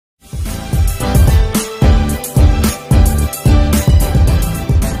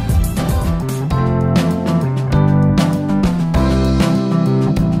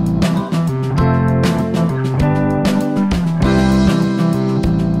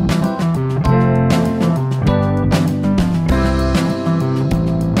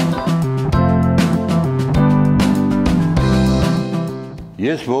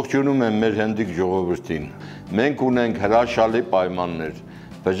Ես ողջունում եմ մեր հնդիկ ժողովրդին։ Մենք ունենք հրաշալի պայմաններ,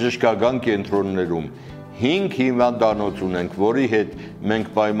 բժշկական կենտրոններում 5 հիվանդանոց ունենք, որի հետ մենք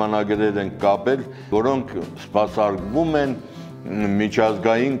պայմանագրեր ենք կապել, որոնք սպասարկվում են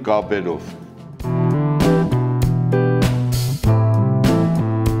միջազգային կապերով։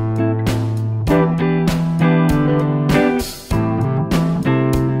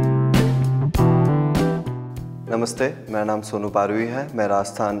 नमस्ते, मेरा नाम सोनू पारुई है। मैं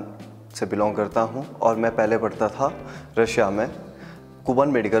राजस्थान से बिलोंग करता हूं और मैं पहले पढ़ता था रशिया में कुबन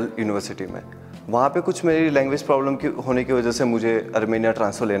मेडिकल यूनिवर्सिटी में। वहां पे कुछ मेरी लैंग्वेज प्रॉब्लम होने की वजह से मुझे अर्मेनिया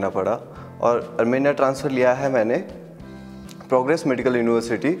ट्रांसफ़र लेना पड़ा और अर्मेनिया ट्रांसफ़र लिया है मैंने प्रोग्रेस मेडिकल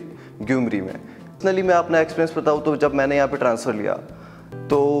यूनिवर्सिटी ग्यूमरी में। पर्सनली मैं अपना एक्सपीरियंस बताऊँ तो जब मैंने यहाँ पर ट्रांसफ़र लिया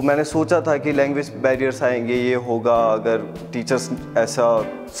तो मैंने सोचा था कि लैंग्वेज बैरियर्स आएंगे, ये होगा, अगर टीचर्स ऐसा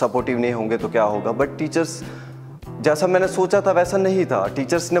सपोर्टिव नहीं होंगे तो क्या होगा। बट टीचर्स जैसा मैंने सोचा था वैसा नहीं था।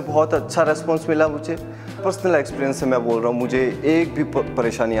 टीचर्स ने बहुत अच्छा रेस्पॉन्स मिला मुझे। पर्सनल एक्सपीरियंस से मैं बोल रहा हूँ, मुझे एक भी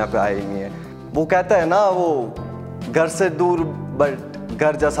परेशानी यहाँ पे आई नहीं है। वो कहता है ना, वो घर से दूर बट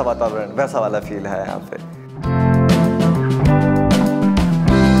घर जैसा वातावरण, वैसा वाला फील है यहाँ पे।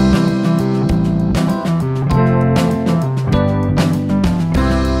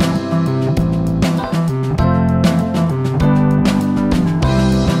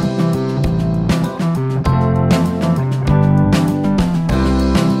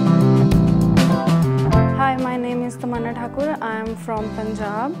 I am from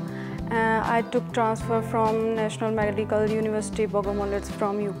Punjab. I took transfer from National Medical University Bogomolets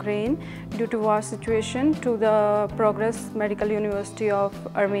from Ukraine due to war situation to the Progress Medical University of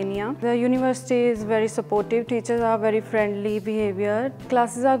Armenia. The university is very supportive. Teachers are very friendly behavior.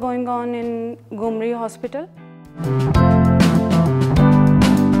 Classes are going on in Gyumri hospital.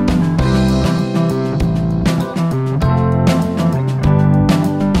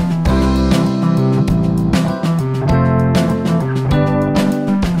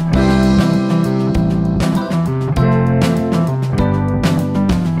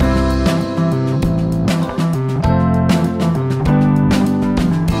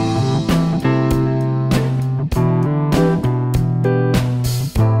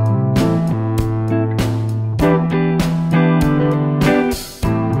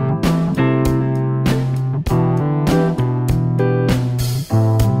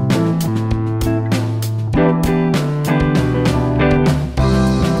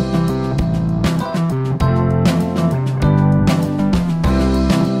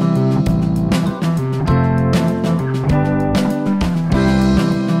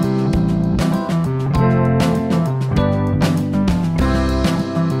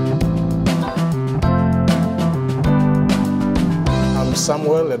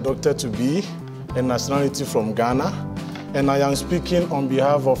 Samuel, a doctor to be, a nationality from Ghana, and I am speaking on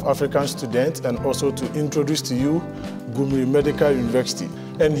behalf of African students and also to introduce to you Gyumri Medical University.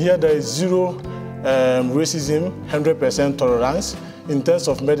 And here there is zero racism, 100% tolerance. In terms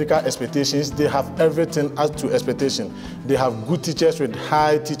of medical expectations, they have everything as to expectation. They have good teachers with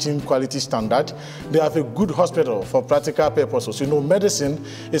high teaching quality standard. They have a good hospital for practical purposes. You know, medicine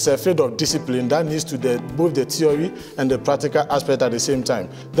is a field of discipline that needs to both the theory and the practical aspect at the same time.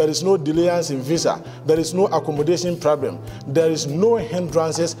 There is no delayance in visa. There is no accommodation problem. There is no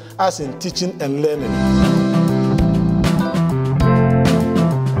hindrances as in teaching and learning.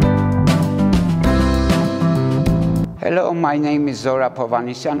 Hello, my name is Zora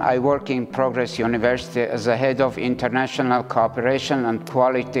Povanisyan. I work in Progress University as the head of International Cooperation and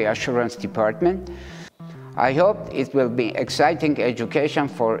Quality Assurance Department. I hope it will be exciting education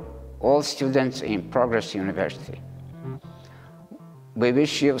for all students in Progress University. We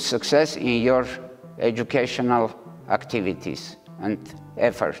wish you success in your educational activities and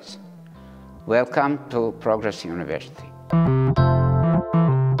efforts. Welcome to Progress University.